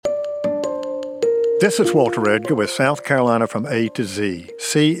This is Walter Edgar with South Carolina from A to Z.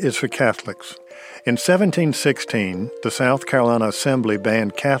 C is for Catholics. In 1716, the South Carolina Assembly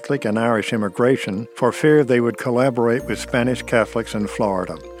banned Catholic and Irish immigration for fear they would collaborate with Spanish Catholics in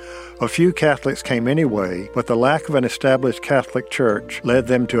Florida. A few Catholics came anyway, but the lack of an established Catholic church led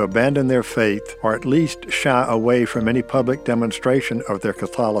them to abandon their faith or at least shy away from any public demonstration of their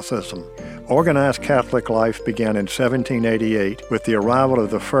Catholicism. Organized Catholic life began in 1788 with the arrival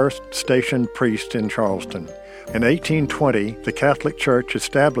of the first stationed priest in Charleston. In 1820, the Catholic Church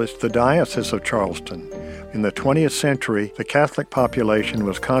established the Diocese of Charleston. In the 20th century, the Catholic population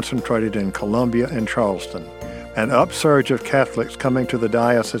was concentrated in Columbia and Charleston. An upsurge of Catholics coming to the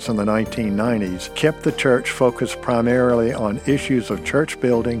diocese in the 1990s kept the church focused primarily on issues of church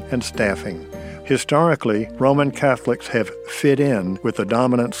building and staffing. Historically, Roman Catholics have fit in with the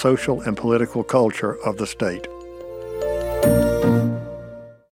dominant social and political culture of the state.